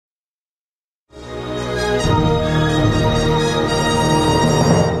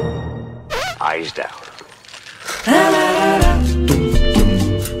Eyes down.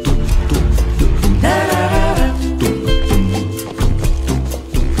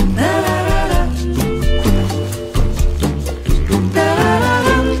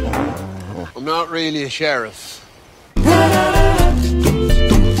 I'm not really a sheriff.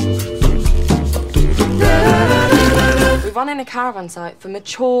 We run in a caravan site for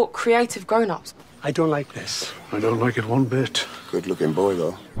mature, creative grown-ups. I don't like this. I don't like it one bit. Good-looking boy,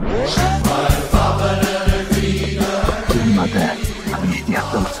 though.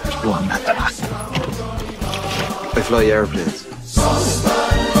 I fly airplanes.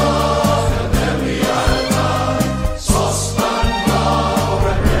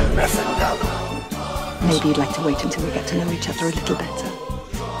 Maybe you'd like to wait until we get to know each other a little better.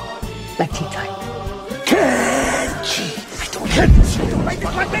 Like tea time.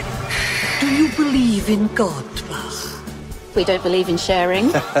 Do you believe in God, Ma? We don't believe in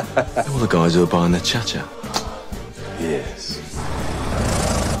sharing. All the guys who are buying the cha-cha. Yes.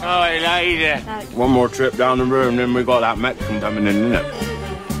 Oh, hey, lady. One more trip down the road, and then we got that Mexican coming in, innit?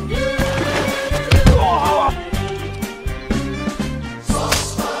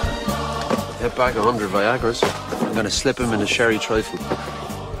 Hit back 100 Viagras. I'm gonna slip him in a sherry trifle.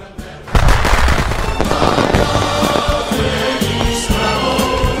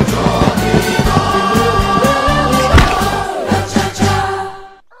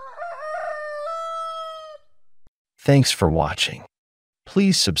 Thanks for watching.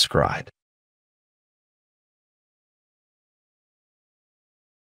 Please subscribe.